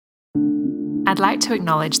I'd like to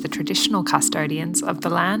acknowledge the traditional custodians of the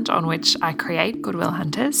land on which I create Goodwill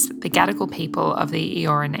Hunters, the Gadigal people of the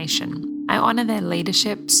Eora Nation. I honour their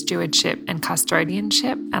leadership, stewardship and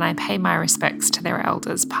custodianship, and I pay my respects to their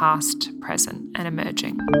elders past, present and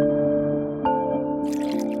emerging.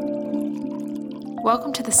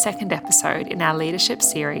 Welcome to the second episode in our leadership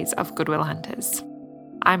series of Goodwill Hunters.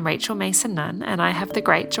 I'm Rachel Mason-Nunn, and I have the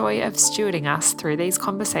great joy of stewarding us through these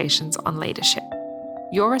conversations on leadership.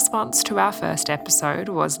 Your response to our first episode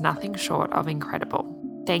was nothing short of incredible.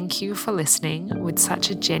 Thank you for listening with such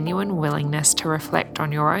a genuine willingness to reflect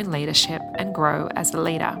on your own leadership and grow as a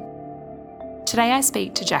leader. Today I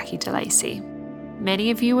speak to Jackie de Lacy.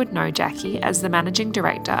 Many of you would know Jackie as the Managing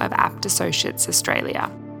Director of Abt Associates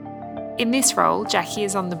Australia. In this role, Jackie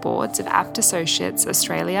is on the boards of Abt Associates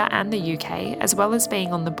Australia and the UK, as well as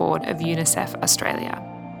being on the board of UNICEF Australia.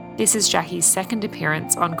 This is Jackie's second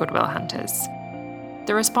appearance on Goodwill Hunters.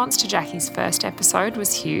 The response to Jackie's first episode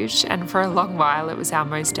was huge, and for a long while it was our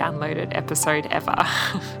most downloaded episode ever.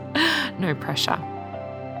 No pressure.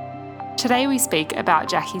 Today we speak about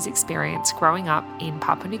Jackie's experience growing up in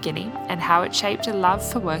Papua New Guinea and how it shaped a love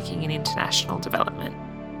for working in international development.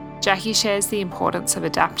 Jackie shares the importance of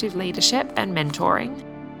adaptive leadership and mentoring,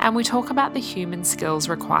 and we talk about the human skills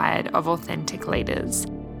required of authentic leaders,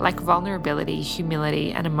 like vulnerability,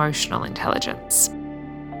 humility, and emotional intelligence.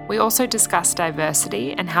 We also discuss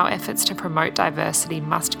diversity and how efforts to promote diversity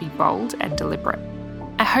must be bold and deliberate.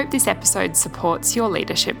 I hope this episode supports your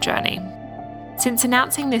leadership journey. Since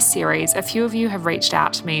announcing this series, a few of you have reached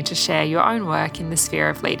out to me to share your own work in the sphere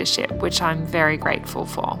of leadership, which I'm very grateful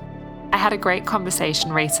for. I had a great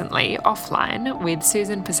conversation recently, offline, with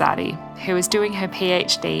Susan Pizzati, who is doing her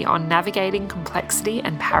PhD on navigating complexity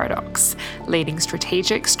and paradox, leading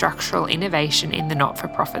strategic structural innovation in the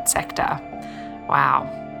not-for-profit sector.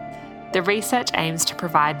 Wow. The research aims to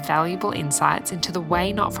provide valuable insights into the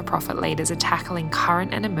way not-for-profit leaders are tackling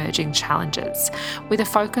current and emerging challenges, with a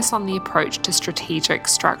focus on the approach to strategic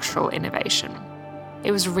structural innovation.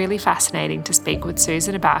 It was really fascinating to speak with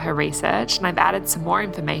Susan about her research, and I've added some more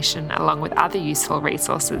information along with other useful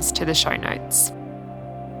resources to the show notes.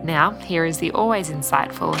 Now, here is the always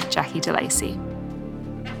insightful Jackie de Lacy.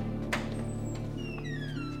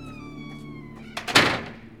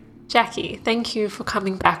 Jackie, thank you for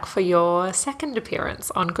coming back for your second appearance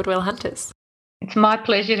on Goodwill Hunters. It's my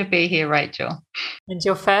pleasure to be here, Rachel. And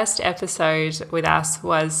your first episode with us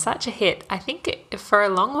was such a hit. I think for a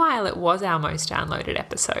long while it was our most downloaded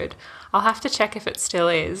episode. I'll have to check if it still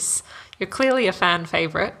is. You're clearly a fan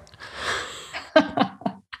favourite.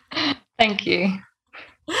 Thank you.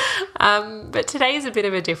 But today is a bit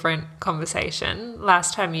of a different conversation.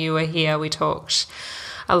 Last time you were here, we talked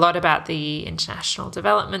a lot about the international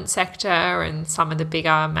development sector and some of the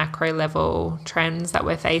bigger macro level trends that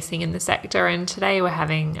we're facing in the sector. And today we're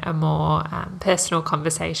having a more personal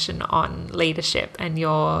conversation on leadership and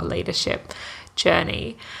your leadership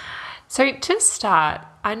journey. So to start,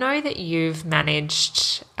 I know that you've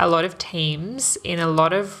managed a lot of teams in a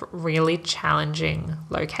lot of really challenging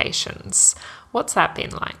locations. What's that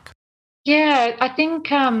been like? Yeah, I think,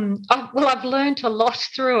 I've learned a lot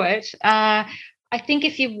through it. I think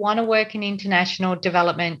if you want to work in international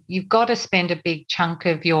development, you've got to spend a big chunk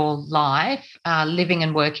of your life living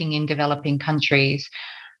and working in developing countries.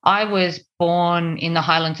 I was born in the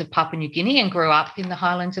highlands of Papua New Guinea and grew up in the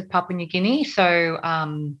highlands of Papua New Guinea. So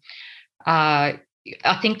I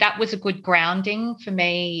think that was a good grounding for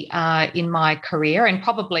me in my career, and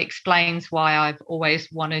probably explains why I've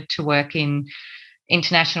always wanted to work in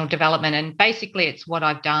international development. And basically it's what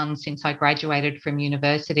I've done since I graduated from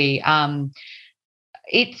university.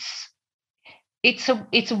 It's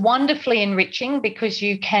wonderfully enriching because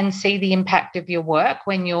you can see the impact of your work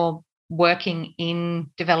when you're working in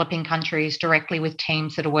developing countries directly with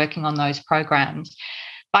teams that are working on those programs.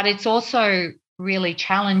 But it's also really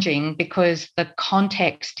challenging because the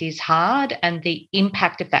context is hard and the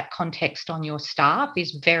impact of that context on your staff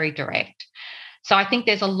is very direct. So I think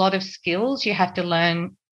there's a lot of skills you have to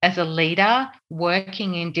learn as a leader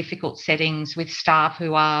working in difficult settings with staff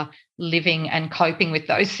who are living and coping with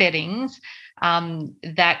those settings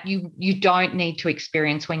that you don't need to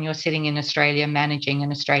experience when you're sitting in Australia managing an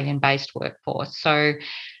Australian-based workforce. So,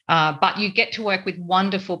 but you get to work with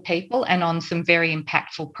wonderful people and on some very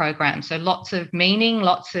impactful programs. So lots of meaning,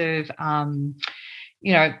 lots of,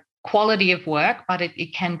 quality of work, but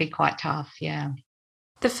it can be quite tough, yeah.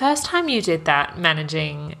 The first time you did that,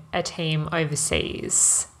 managing a team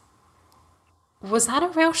overseas, was that a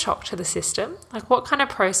real shock to the system? Like, what kind of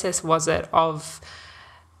process was it of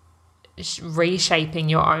reshaping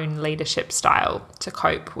your own leadership style to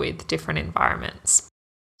cope with different environments?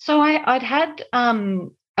 So So I'd had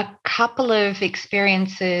a couple of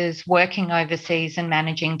experiences working overseas and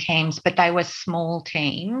managing teams, but they were small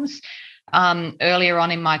teams. Earlier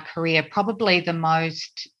on in my career, probably the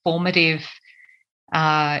most formative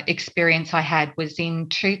experience I had was in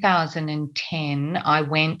 2010. I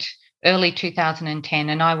went early 2010,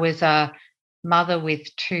 and I was a mother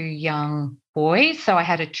with two young boys. So I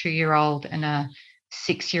had a 2-year-old and a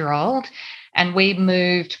 6-year-old. And we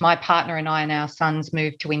moved, my partner and I and our sons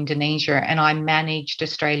moved to Indonesia, and I managed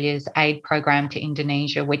Australia's aid program to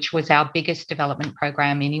Indonesia, which was our biggest development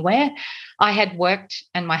program anywhere. I had worked,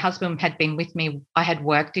 and my husband had been with me, I had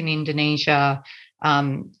worked in Indonesia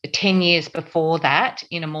 10 years before that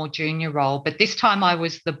in a more junior role, but this time I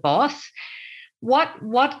was the boss. What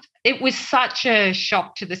it was such a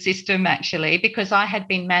shock to the system, actually, because I had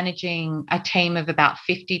been managing a team of about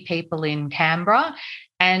 50 people in Canberra.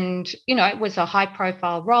 And, it was a high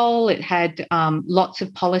profile role. It had lots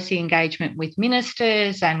of policy engagement with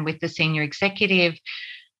ministers and with the senior executive.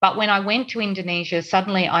 But when I went to Indonesia,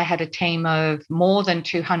 suddenly I had a team of more than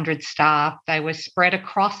 200 staff. They were spread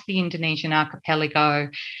across the Indonesian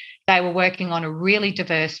archipelago. They were working on a really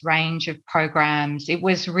diverse range of programs. It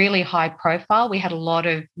was really high profile. We had a lot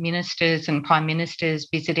of ministers and prime ministers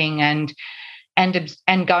visiting and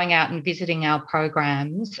going out and visiting our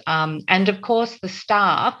programs. And of course, the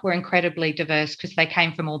staff were incredibly diverse because they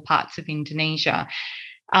came from all parts of Indonesia.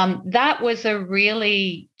 That was a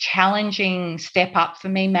really challenging step up for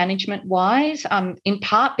me management-wise, in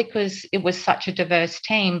part because it was such a diverse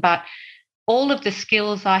team, but all of the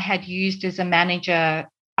skills I had used as a manager,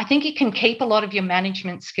 I think you can keep a lot of your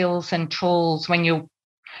management skills and tools when you're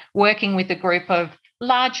working with a group of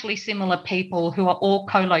largely similar people who are all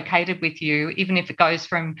co-located with you, even if it goes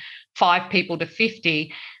from 5 people to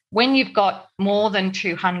 50. When you've got more than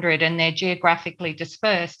 200 and they're geographically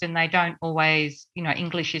dispersed and they don't always,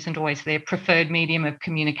 English isn't always their preferred medium of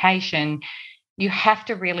communication, you have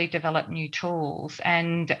to really develop new tools.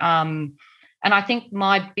 And I think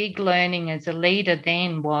my big learning as a leader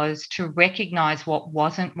then was to recognize what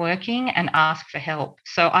wasn't working and ask for help.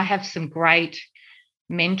 So I have some great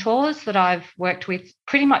mentors that I've worked with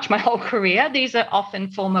pretty much my whole career. These are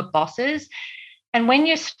often former bosses. And when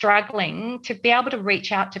you're struggling, to be able to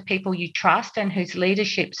reach out to people you trust and whose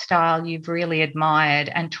leadership style you've really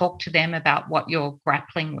admired and talk to them about what you're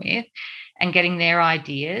grappling with and getting their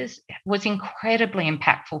ideas was incredibly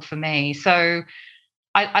impactful for me. So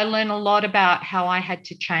I learned a lot about how I had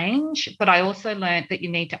to change, but I also learned that you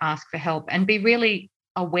need to ask for help and be really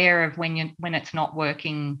aware of when it's not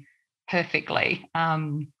working perfectly.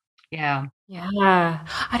 Yeah. Yeah.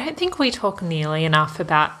 I don't think we talk nearly enough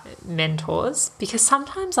about mentors because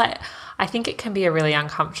sometimes I think it can be a really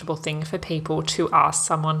uncomfortable thing for people to ask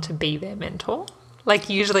someone to be their mentor. Like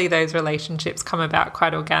usually those relationships come about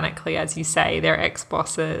quite organically, as you say, they're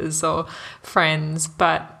ex-bosses or friends,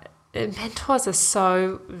 but mentors are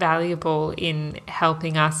so valuable in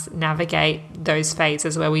helping us navigate those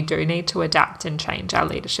phases where we do need to adapt and change our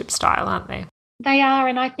leadership style, aren't they? They are.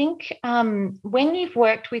 And I think when you've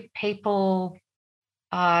worked with people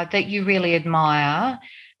that you really admire,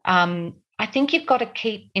 I think you've got to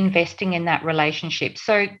keep investing in that relationship.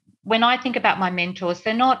 So when I think about my mentors,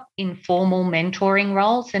 they're not informal mentoring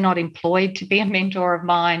roles. They're not employed to be a mentor of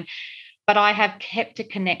mine, but I have kept a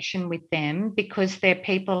connection with them because they're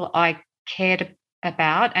people I cared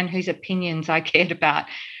about and whose opinions I cared about.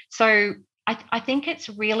 So I think it's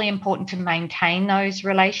really important to maintain those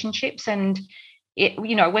relationships. And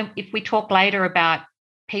if we talk later about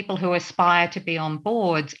people who aspire to be on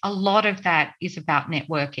boards, a lot of that is about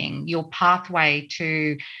networking. Your pathway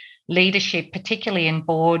to leadership, particularly in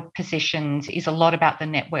board positions, is a lot about the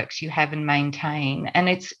networks you have and maintain. And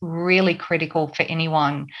it's really critical for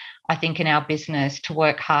anyone, I think, in our business to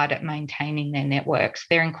work hard at maintaining their networks.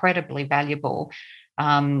 They're incredibly valuable,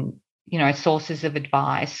 sources of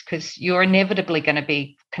advice, because you're inevitably going to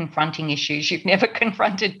be confronting issues you've never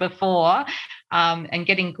confronted before. And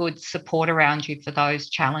getting good support around you for those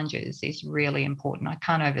challenges is really important. I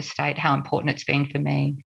can't overstate how important it's been for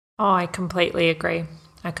me. Oh, I completely agree.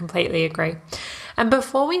 And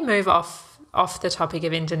before we move off the topic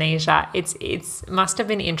of Indonesia, it's must have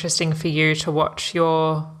been interesting for you to watch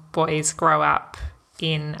your boys grow up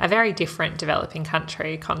in a very different developing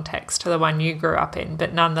country context to the one you grew up in,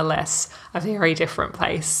 but nonetheless a very different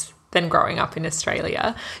place than growing up in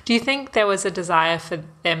Australia. Do you think there was a desire for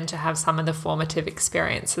them to have some of the formative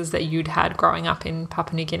experiences that you'd had growing up in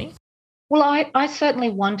Papua New Guinea? Well, I certainly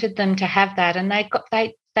wanted them to have that, and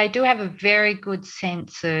they do have a very good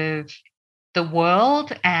sense of the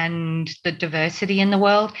world and the diversity in the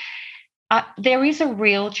world. There is a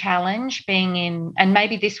real challenge being in, and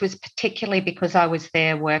maybe this was particularly because I was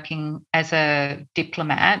there working as a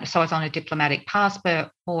diplomat. So I was on a diplomatic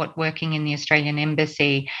passport working in the Australian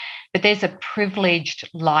Embassy. But there's a privileged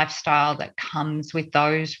lifestyle that comes with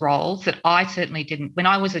those roles that I certainly didn't. When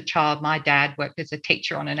I was a child, my dad worked as a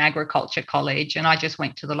teacher on an agriculture college, and I just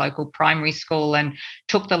went to the local primary school and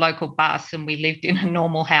took the local bus, and we lived in a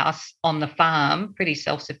normal house on the farm, pretty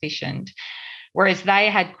self-sufficient. Whereas they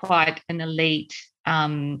had quite an elite,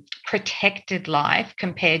 protected life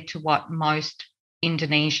compared to what most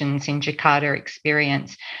Indonesians in Jakarta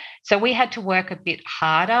experience. So we had to work a bit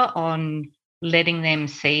harder on letting them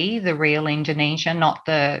see the real Indonesia, not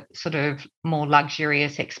the sort of more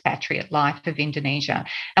luxurious expatriate life of Indonesia.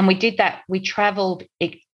 And we did that. We travelled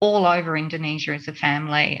all over Indonesia as a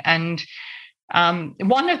family. And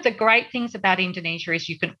one of the great things about Indonesia is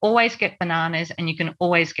you can always get bananas and you can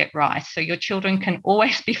always get rice. So your children can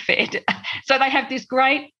always be fed. So they have this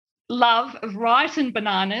great love of rice and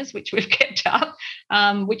bananas, which we've kept up,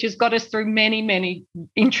 which has got us through many, many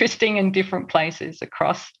interesting and different places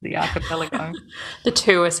across the archipelago. The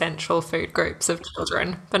two essential food groups of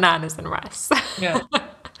children, bananas and rice. Yeah.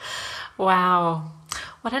 Wow.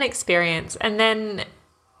 What an experience. And then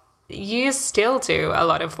you still do a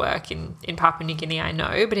lot of work in Papua New Guinea, I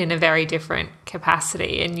know, but in a very different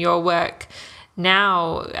capacity. And your work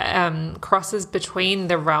now crosses between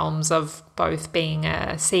the realms of both being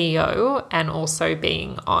a CEO and also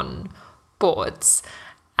being on boards.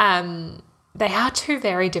 They are two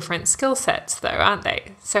very different skill sets, though, aren't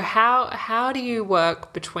they? So how do you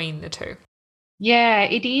work between the two? Yeah,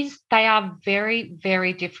 it is. They are very,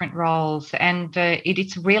 very different roles. And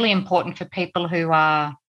it's really important for people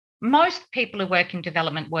most people who work in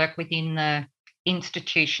development work within the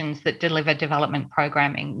institutions that deliver development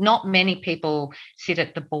programming. Not many people sit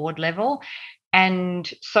at the board level. And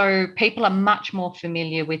so people are much more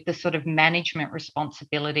familiar with the sort of management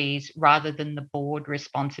responsibilities rather than the board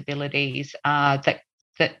responsibilities that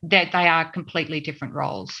they are completely different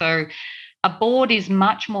roles. So a board is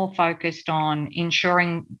much more focused on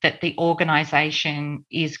ensuring that the organisation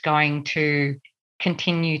is going to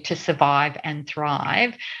continue to survive and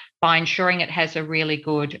thrive by ensuring it has a really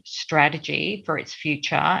good strategy for its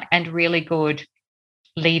future and really good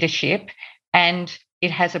leadership, and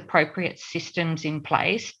it has appropriate systems in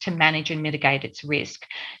place to manage and mitigate its risk.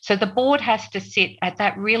 So the board has to sit at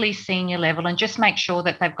that really senior level and just make sure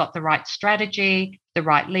that they've got the right strategy, the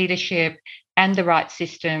right leadership, and the right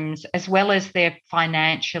systems, as well as they're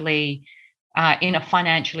financially in a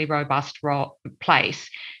financially robust place.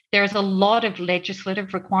 There is a lot of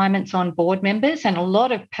legislative requirements on board members and a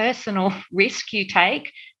lot of personal risk you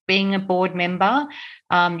take being a board member.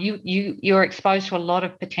 You're exposed to a lot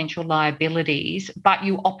of potential liabilities, but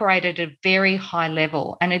you operate at a very high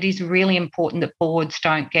level. And it is really important that boards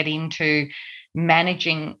don't get into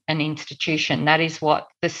managing an institution. That is what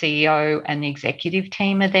the CEO and the executive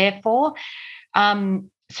team are there for.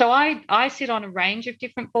 So I sit on a range of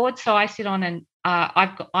different boards. So I sit on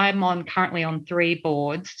I'm currently on 3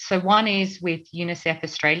 boards. So one is with UNICEF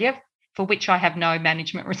Australia, for which I have no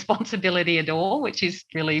management responsibility at all, which is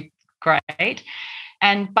really great.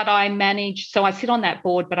 But I manage, so I sit on that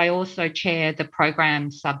board, but I also chair the program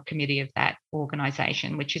subcommittee of that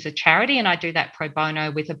organisation, which is a charity, and I do that pro bono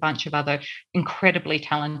with a bunch of other incredibly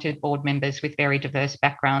talented board members with very diverse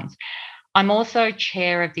backgrounds. I'm also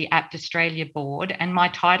chair of the APT Australia board, and my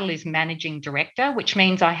title is Managing Director, which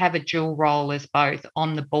means I have a dual role as both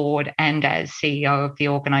on the board and as CEO of the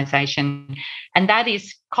organisation. And that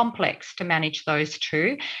is complex to manage those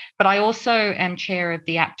two. But I also am chair of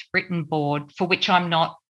the APT Britain board, for which I'm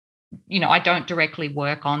not, I don't directly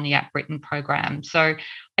work on the APT Britain program. So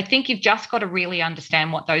I think you've just got to really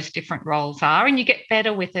understand what those different roles are, and you get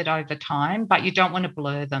better with it over time, but you don't want to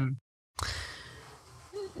blur them.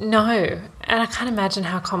 No, and I can't imagine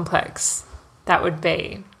how complex that would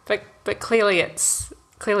be. But clearly it's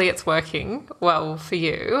working well for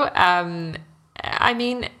you. I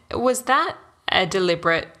mean, was that a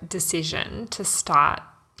deliberate decision to start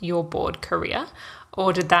your board career,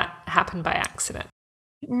 or did that happen by accident?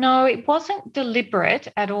 No, it wasn't deliberate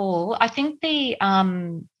at all. I think the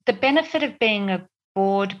benefit of being a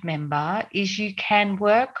board member is you can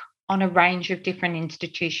work on a range of different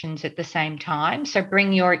institutions at the same time. So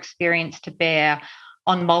bring your experience to bear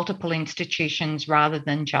on multiple institutions rather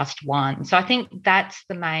than just one. So I think that's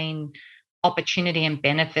the main opportunity and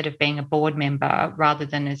benefit of being a board member rather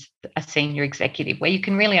than as a senior executive, where you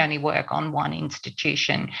can really only work on one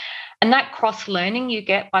institution. And that cross-learning you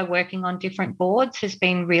get by working on different boards has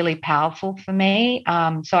been really powerful for me.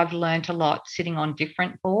 So I've learned a lot sitting on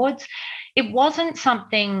different boards. It wasn't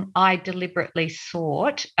something I deliberately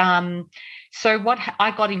sought. So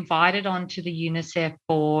I got invited onto the UNICEF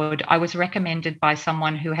board. I was recommended by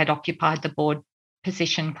someone who had occupied the board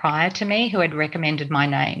position prior to me, who had recommended my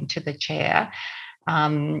name to the chair.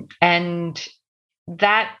 And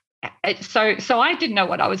that so I didn't know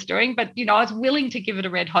what I was doing, but I was willing to give it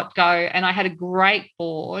a red hot go, and I had a great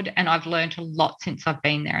board, and I've learned a lot since I've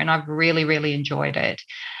been there, and I've really, really enjoyed it.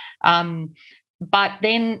 But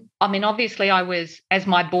then, obviously as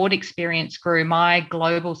my board experience grew, my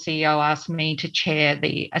global CEO asked me to chair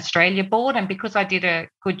the Australia board, and because I did a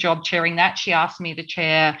good job chairing that, she asked me to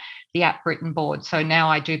chair the App Britain board. So now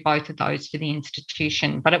I do both of those for the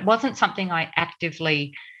institution, but it wasn't something I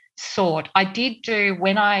actively sought. I did do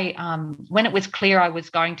when it was clear I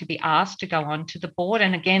was going to be asked to go onto the board,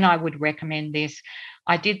 and again, I would recommend this.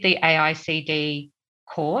 I did the AICD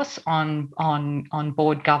course on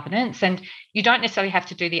board governance, and you don't necessarily have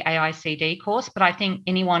to do the AICD course, but I think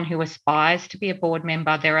anyone who aspires to be a board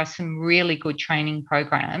member, there are some really good training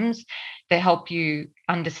programs that help you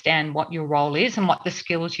understand what your role is and what the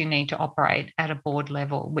skills you need to operate at a board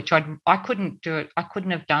level, which I couldn't do it. I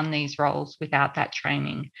couldn't have done these roles without that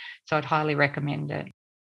training. So I'd highly recommend it.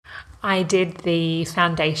 I did the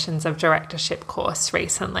Foundations of Directorship course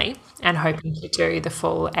recently and hoping to do the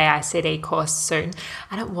full AICD course soon.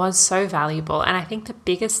 And it was so valuable. And I think the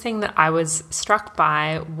biggest thing that I was struck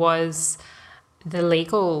by was the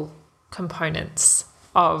legal components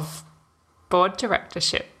of board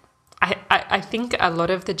directorship. I think a lot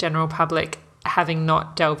of the general public, having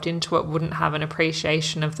not delved into it, wouldn't have an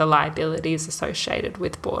appreciation of the liabilities associated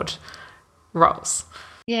with board roles.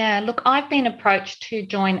 Yeah, look, I've been approached to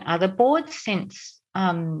join other boards since,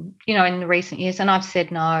 in the recent years, and I've said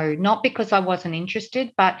no, not because I wasn't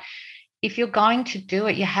interested, but if you're going to do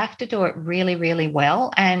it, you have to do it really, really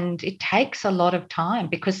well. And it takes a lot of time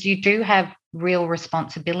because you do have real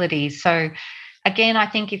responsibilities. So again, I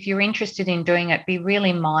think if you're interested in doing it, be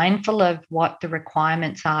really mindful of what the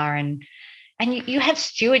requirements are, and you have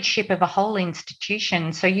stewardship of a whole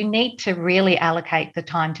institution. So you need to really allocate the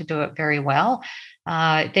time to do it very well.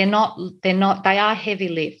 They are heavy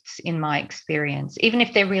lifts in my experience, even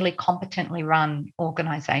if they're really competently run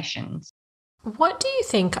organisations. What do you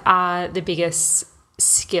think are the biggest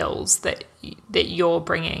skills that you're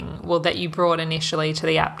bringing, that you brought initially to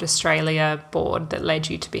the Apt Australia board that led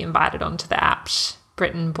you to be invited onto the Apt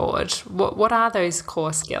Britain board? What are those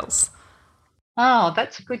core skills? Oh,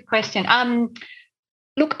 that's a good question.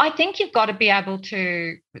 Look, I think you've got to be able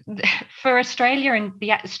to, for Australia and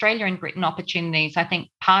the Australia and Britain opportunities, I think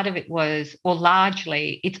part of it was, or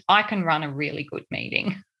largely, I can run a really good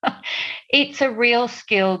meeting. It's a real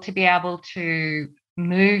skill to be able to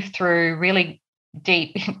move through really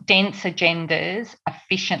deep, dense agendas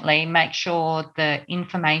efficiently, make sure the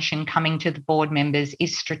information coming to the board members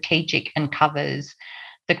is strategic and covers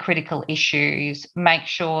the critical issues, make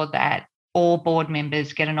sure that all board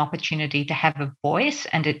members get an opportunity to have a voice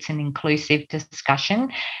and it's an inclusive discussion,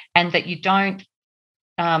 and that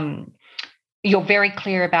you're very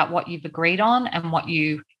clear about what you've agreed on and what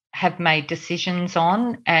you have made decisions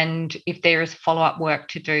on, and if there is follow-up work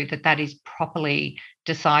to do, that is properly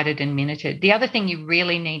decided and minuted. The other thing you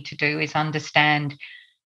really need to do is understand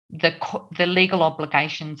the legal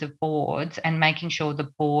obligations of boards and making sure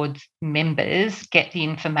the board's members get the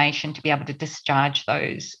information to be able to discharge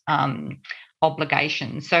those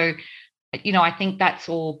obligations. So, I think that's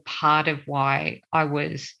all part of why I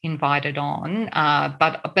was invited on.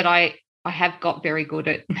 But I have got very good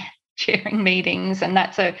at chairing meetings, and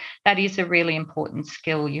that is a really important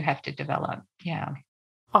skill you have to develop. Yeah.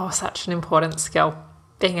 Oh, such an important skill.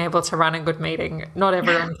 Being able to run a good meeting. Not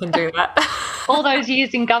everyone can do that. All those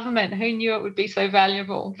years in government, who knew it would be so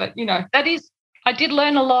valuable? But, I did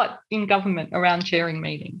learn a lot in government around chairing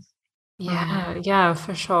meetings. Yeah,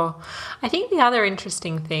 for sure. I think the other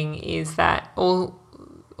interesting thing is that all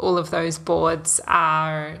of those boards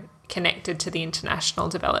are connected to the international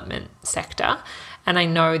development sector. And I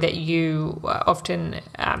know that you often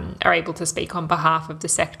are able to speak on behalf of the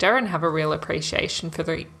sector and have a real appreciation for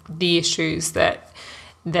the issues that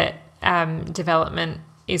development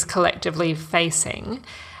is collectively facing.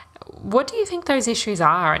 What do you think those issues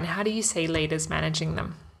are, and how do you see leaders managing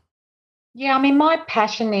them? Yeah, my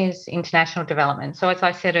passion is international development. So as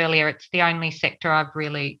I said earlier, it's the only sector I've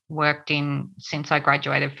really worked in since I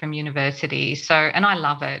graduated from university. So, and I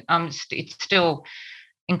love it. It's still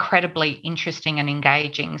incredibly interesting and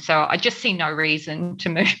engaging. So I just see no reason to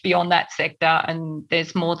move beyond that sector, and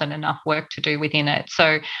there's more than enough work to do within it.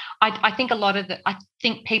 So I think I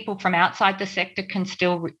think people from outside the sector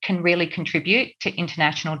can really contribute to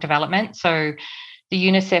international development. So the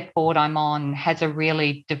UNICEF board I'm on has a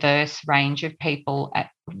really diverse range of people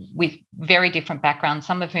with very different backgrounds,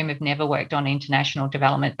 some of whom have never worked on international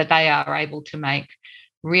development, but they are able to make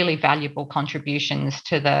really valuable contributions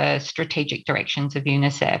to the strategic directions of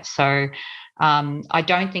UNICEF. So I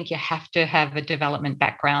don't think you have to have a development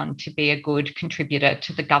background to be a good contributor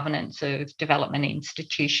to the governance of development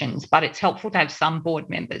institutions, but it's helpful to have some board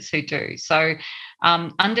members who do. So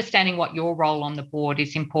understanding what your role on the board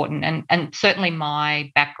is important, and certainly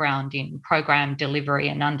my background in program delivery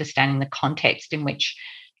and understanding the context in which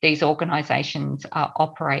these organisations are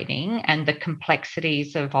operating and the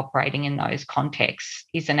complexities of operating in those contexts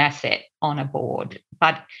is an asset on a board.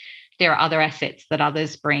 But there are other assets that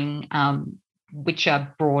others bring which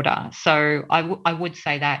are broader. So I would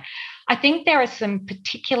say that. I think there are some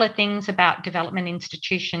particular things about development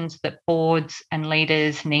institutions that boards and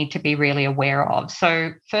leaders need to be really aware of.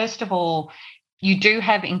 So first of all, you do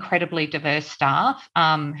have incredibly diverse staff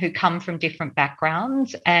who come from different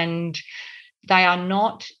backgrounds, and they are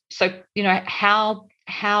not, so,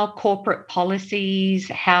 how corporate policies,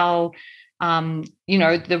 how, the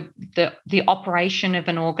operation of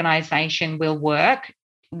an organisation will work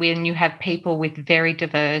when you have people with very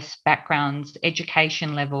diverse backgrounds,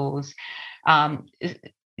 education levels,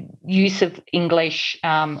 use of English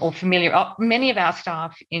or familiar. Many of our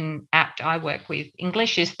staff in APT I work with,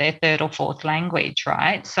 English is their third or fourth language,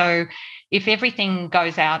 right? So if everything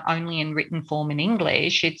goes out only in written form in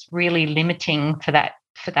English, it's really limiting for that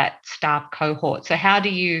staff cohort. So how do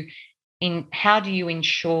you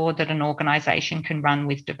ensure that an organisation can run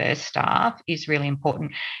with diverse staff is really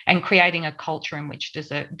important, and creating a culture in which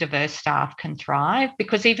diverse staff can thrive.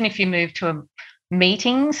 Because even if you move to a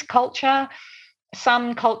meetings culture,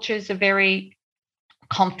 some cultures are very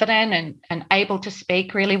confident and able to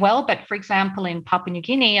speak really well. But for example, in Papua New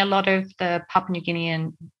Guinea, a lot of the Papua New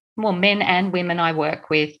Guinean, men and women I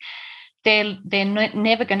work with, they're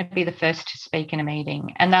never going to be the first to speak in a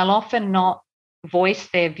meeting, and they'll often not voice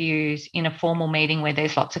their views in a formal meeting where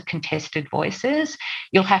there's lots of contested voices.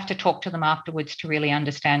 You'll have to talk to them afterwards to really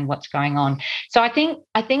understand what's going on. So I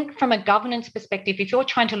think from a governance perspective, if you're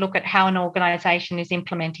trying to look at how an organisation is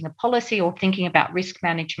implementing a policy or thinking about risk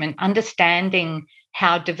management, understanding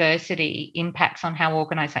how diversity impacts on how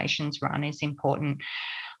organisations run is important.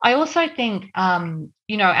 I also think,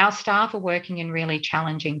 our staff are working in really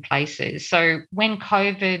challenging places. So when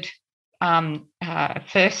COVID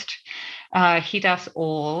first hit us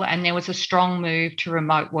all, and there was a strong move to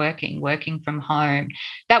remote working from home,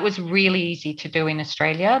 that was really easy to do in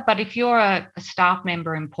Australia. But if you're a staff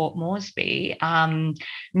member in Port Moresby,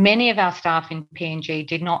 many of our staff in PNG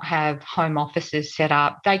did not have home offices set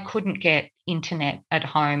up. They couldn't get internet at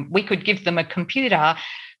home. We could give them a computer,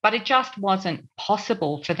 but it just wasn't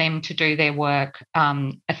possible for them to do their work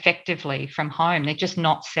effectively from home. They're just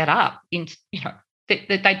not set up.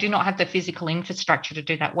 They do not have the physical infrastructure to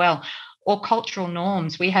do that well. Or cultural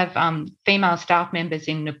norms. We have female staff members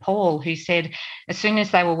in Nepal who said as soon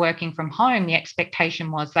as they were working from home, the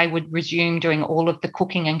expectation was they would resume doing all of the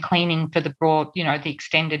cooking and cleaning for the the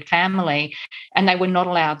extended family, and they were not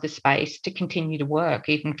allowed the space to continue to work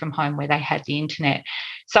even from home where they had the internet.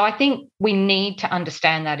 So I think we need to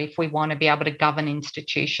understand that if we want to be able to govern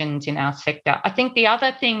institutions in our sector. I think the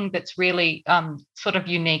other thing that's really sort of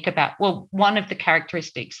unique about, one of the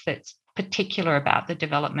characteristics that's particular about the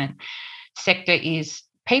development sector is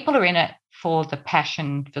people are in it for the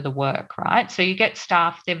passion for the work, right? So you get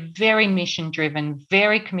staff, they're very mission driven,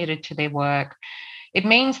 very committed to their work. It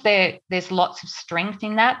means there's lots of strength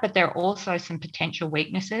in that, but there are also some potential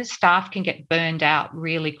weaknesses. Staff can get burned out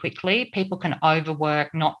really quickly. People can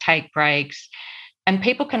overwork, not take breaks. And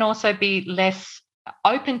people can also be less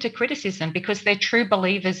open to criticism because they're true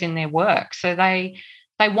believers in their work. So they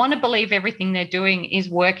want to believe everything they're doing is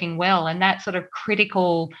working well, and that sort of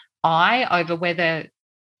critical eye over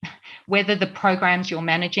whether the programs you're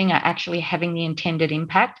managing are actually having the intended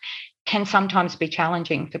impact can sometimes be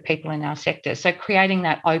challenging for people in our sector. So creating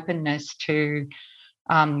that openness to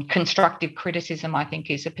constructive criticism, I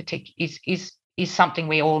think, is something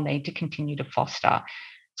we all need to continue to foster.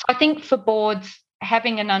 So I think for boards,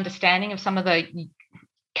 having an understanding of some of the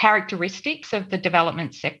characteristics of the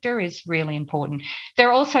development sector is really important. There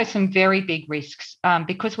are also some very big risks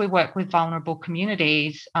because we work with vulnerable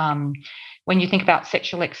communities. When you think about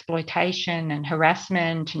sexual exploitation and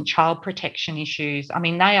harassment and child protection issues, I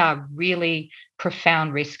mean, they are really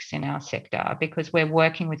profound risks in our sector because we're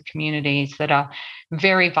working with communities that are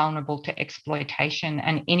very vulnerable to exploitation,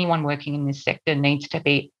 and anyone working in this sector needs to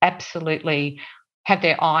be absolutely have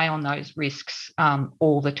their eye on those risks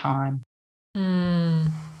all the time.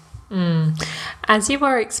 As you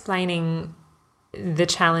were explaining the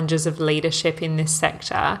challenges of leadership in this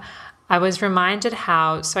sector, I was reminded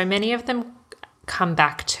how so many of them come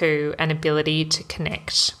back to an ability to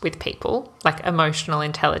connect with people, like emotional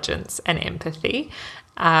intelligence and empathy,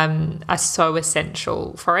 are so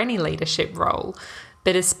essential for any leadership role,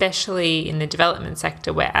 but especially in the development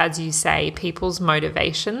sector where, as you say, people's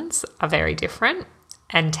motivations are very different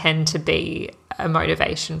and tend to be a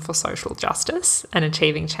motivation for social justice and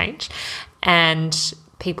achieving change. And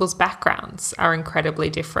people's backgrounds are incredibly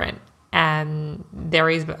different. And there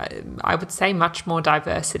is, I would say, much more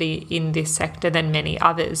diversity in this sector than many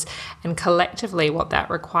others. And collectively, what that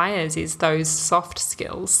requires is those soft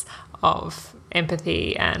skills of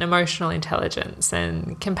empathy and emotional intelligence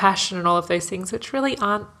and compassion and all of those things, which really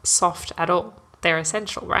aren't soft at all. They're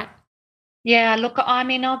essential, right? Yeah, look, I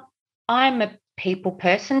mean, I'm a people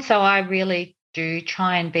person, so I really do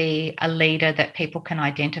try and be a leader that people can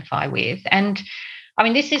identify with. And I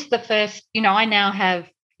mean, this is the first, I now have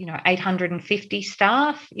 850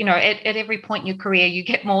 staff. At every point in your career, you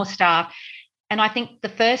get more staff. And I think the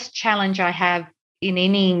first challenge I have in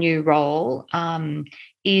any new role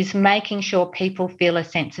is making sure people feel a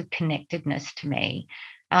sense of connectedness to me.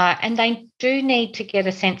 And they do need to get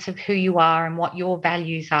a sense of who you are and what your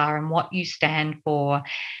values are and what you stand for.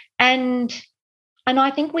 And I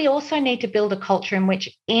think we also need to build a culture in which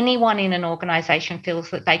anyone in an organisation feels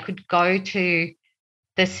that they could go to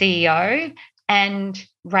the CEO and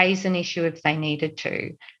raise an issue if they needed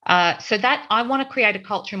to. So that I want to create a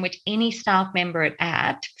culture in which any staff member at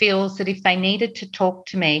APT feels that if they needed to talk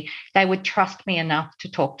to me, they would trust me enough to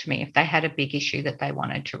talk to me if they had a big issue that they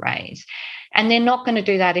wanted to raise. And they're not going to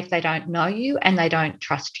do that if they don't know you and they don't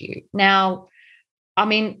trust you. Now, I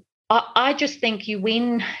mean, I just think you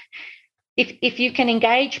win if you can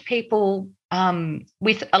engage people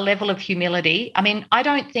with a level of humility. I mean, I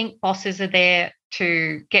don't think bosses are there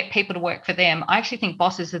to get people to work for them. I actually think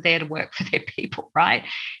bosses are there to work for their people, right?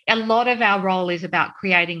 A lot of our role is about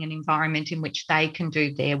creating an environment in which they can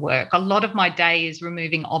do their work. A lot of my day is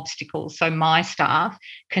removing obstacles so my staff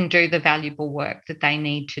can do the valuable work that they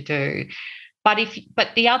need to do. But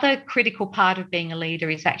the other critical part of being a leader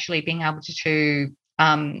is actually being able to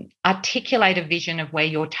articulate a vision of where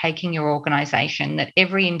you're taking your organisation that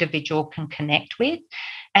every individual can connect with,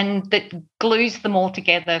 and that glues them all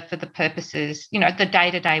together for the purposes, the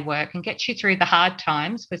day-to-day work, and gets you through the hard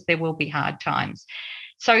times, because there will be hard times.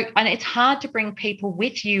 So, and it's hard to bring people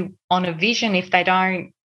with you on a vision if they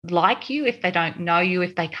don't like you, if they don't know you,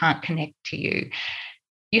 if they can't connect to you.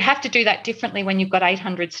 You have to do that differently when you've got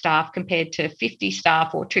 800 staff compared to 50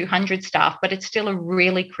 staff or 200 staff, but it's still a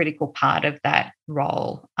really critical part of that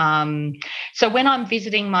role. So when I'm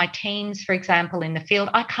visiting my teams, for example, in the field,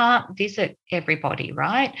 I can't visit everybody,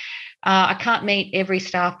 right? I can't meet every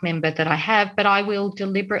staff member that I have, but I will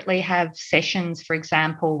deliberately have sessions, for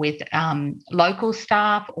example, with local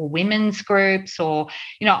staff or women's groups, or,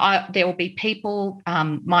 there will be people,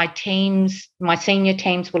 my senior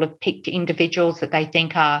teams will have picked individuals that they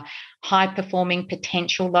think are high-performing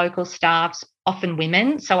potential local staffs, often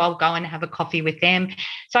women, so I'll go and have a coffee with them.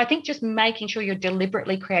 So I think just making sure you're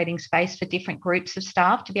deliberately creating space for different groups of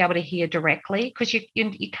staff to be able to hear directly, because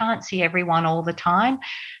you can't see everyone all the time.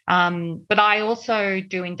 But I also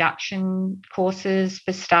do induction courses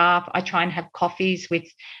for staff. I try and have coffees with,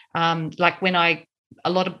 I've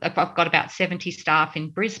got about 70 staff in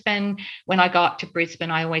Brisbane. When I go up to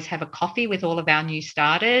Brisbane, I always have a coffee with all of our new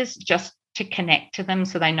starters, just to connect to them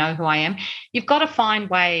so they know who I am. You've got to find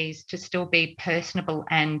ways to still be personable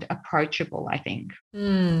and approachable, I think.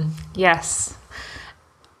 Yes.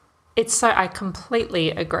 I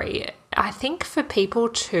completely agree. I think for people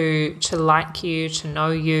to like you, to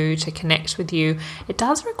know you, to connect with you, it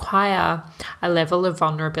does require a level of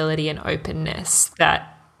vulnerability and openness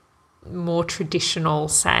that more traditional,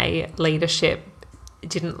 say, leadership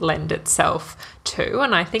didn't lend itself to.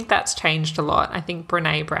 And I think that's changed a lot. I think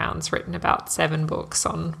Brené Brown's written about 7 books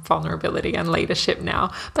on vulnerability and leadership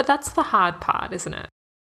now. But that's the hard part, isn't it?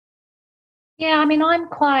 Yeah, I mean, I'm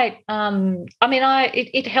quite,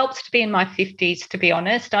 it helps to be in my 50s, to be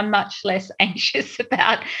honest. I'm much less anxious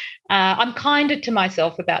about, I'm kinder to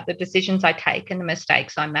myself about the decisions I take and the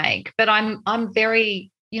mistakes I make. But I'm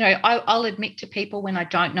very, I'll admit to people when I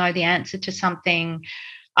don't know the answer to something.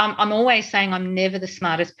 I'm always saying I'm never the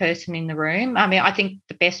smartest person in the room. I mean, I think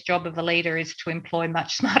the best job of a leader is to employ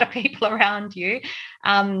much smarter people around you,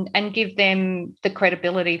 and give them the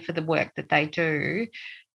credibility for the work that they do.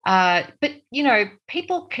 But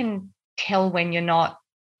people can tell when you're not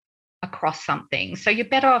across something. So you're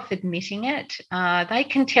better off admitting it. They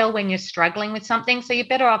can tell when you're struggling with something. So you're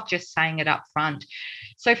better off just saying it up front.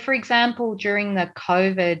 So, for example, during the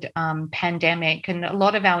COVID pandemic, and a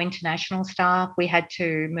lot of our international staff, we had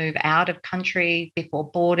to move out of country before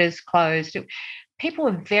borders closed. People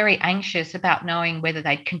were very anxious about knowing whether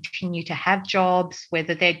they'd continue to have jobs,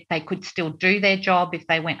 whether they could still do their job if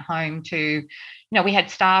they went home to, we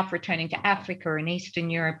had staff returning to Africa and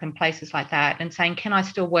Eastern Europe and places like that and saying, can I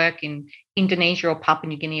still work in Indonesia or Papua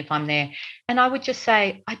New Guinea if I'm there? And I would just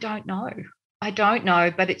say, I don't know. I don't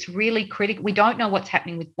know, but it's really critical. We don't know what's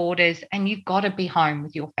happening with borders, and you've got to be home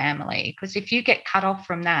with your family, because if you get cut off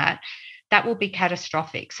from that, that will be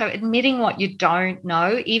catastrophic. So admitting what you don't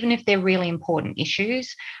know, even if they're really important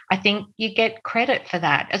issues, I think you get credit for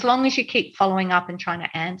that, as long as you keep following up and trying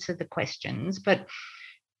to answer the questions. But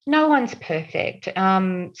no one's perfect.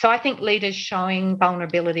 So I think leaders showing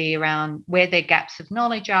vulnerability around where their gaps of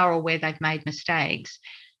knowledge are or where they've made mistakes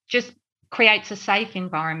just creates a safe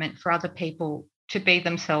environment for other people to be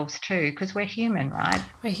themselves too, because we're human, right?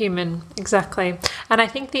 We're human, exactly. And I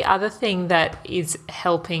think the other thing that is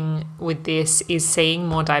helping with this is seeing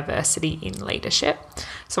more diversity in leadership.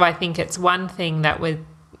 So I think it's one thing that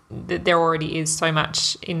there already is so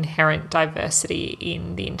much inherent diversity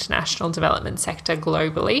in the international development sector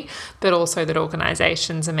globally, but also that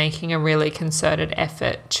organisations are making a really concerted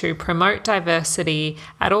effort to promote diversity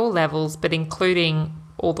at all levels, but including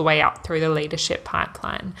all the way up through the leadership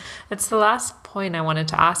pipeline. It's the last point I wanted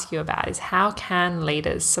to ask you about, is how can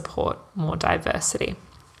leaders support more diversity?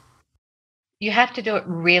 You have to do it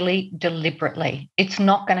really deliberately. It's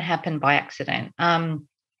not going to happen by accident.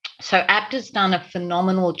 So APTA's done a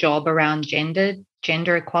phenomenal job around gender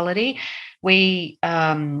equality. We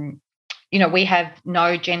have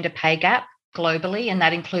no gender pay gap globally, and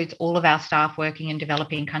that includes all of our staff working in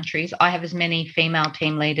developing countries. I have as many female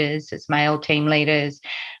team leaders as male team leaders.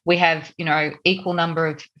 We have, equal number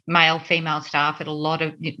of male, female staff at a lot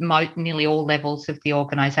of, nearly all levels of the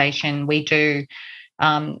organisation. We do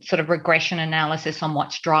sort of regression analysis on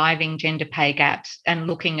what's driving gender pay gaps and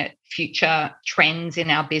looking at future trends in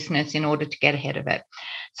our business in order to get ahead of it.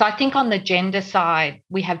 So I think on the gender side,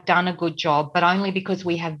 we have done a good job, but only because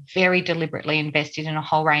we have very deliberately invested in a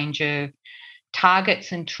whole range of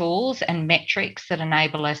targets and tools and metrics that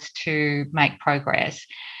enable us to make progress.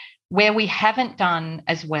 Where we haven't done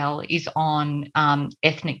as well is on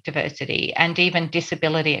ethnic diversity and even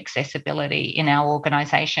disability accessibility in our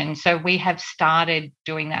organisation. So we have started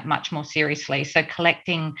doing that much more seriously. So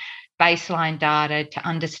collecting baseline data to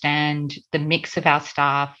understand the mix of our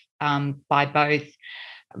staff by both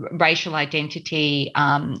racial identity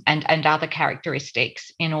and other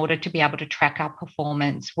characteristics in order to be able to track our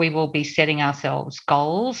performance. We will be setting ourselves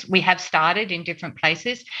goals. We have started in different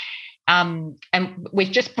places. And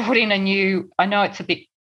we've just put in a new, I know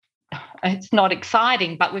it's not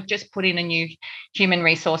exciting, but we've just put in a new human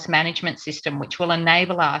resource management system, which will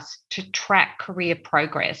enable us to track career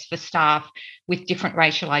progress for staff with different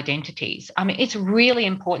racial identities. I mean, it's really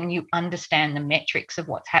important you understand the metrics of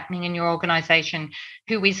what's happening in your organisation,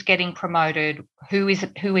 who is getting promoted, who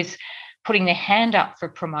is putting their hand up for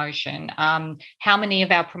promotion, how many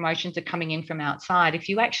of our promotions are coming in from outside. If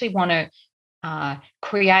you actually want to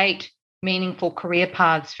create meaningful career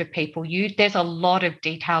paths for people, there's a lot of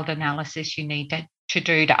detailed analysis you need to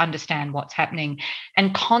do to understand what's happening,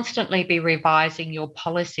 and constantly be revising your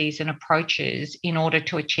policies and approaches in order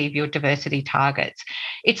to achieve your diversity targets.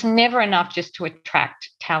 It's never enough just to attract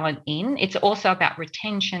talent in. It's also about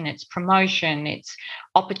retention, it's promotion, it's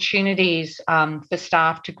opportunities for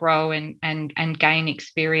staff to grow and gain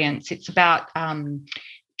experience. It's about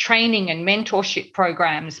training and mentorship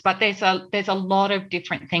programs, but there's a lot of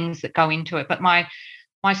different things that go into it. But my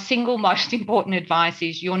single most important advice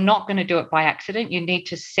is you're not going to do it by accident. You need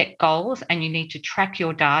to set goals and you need to track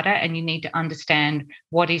your data and you need to understand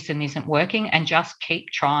what is and isn't working and just keep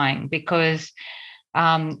trying, because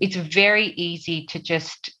it's very easy to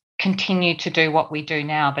just continue to do what we do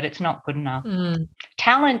now, but it's not good enough.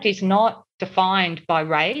 Talent is not defined by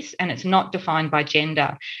race and it's not defined by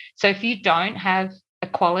gender. So if you don't have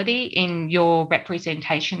equality in your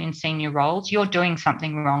representation in senior roles, you're doing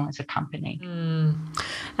something wrong as a company.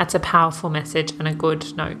 That's a powerful message and a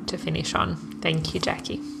good note to finish on. Thank you,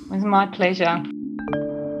 Jackie. It was my pleasure.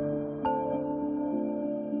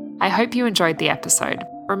 I hope you enjoyed the episode.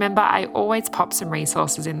 Remember, I always pop some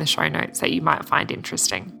resources in the show notes that you might find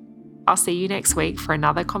interesting. I'll see you next week for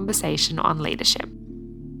another conversation on leadership.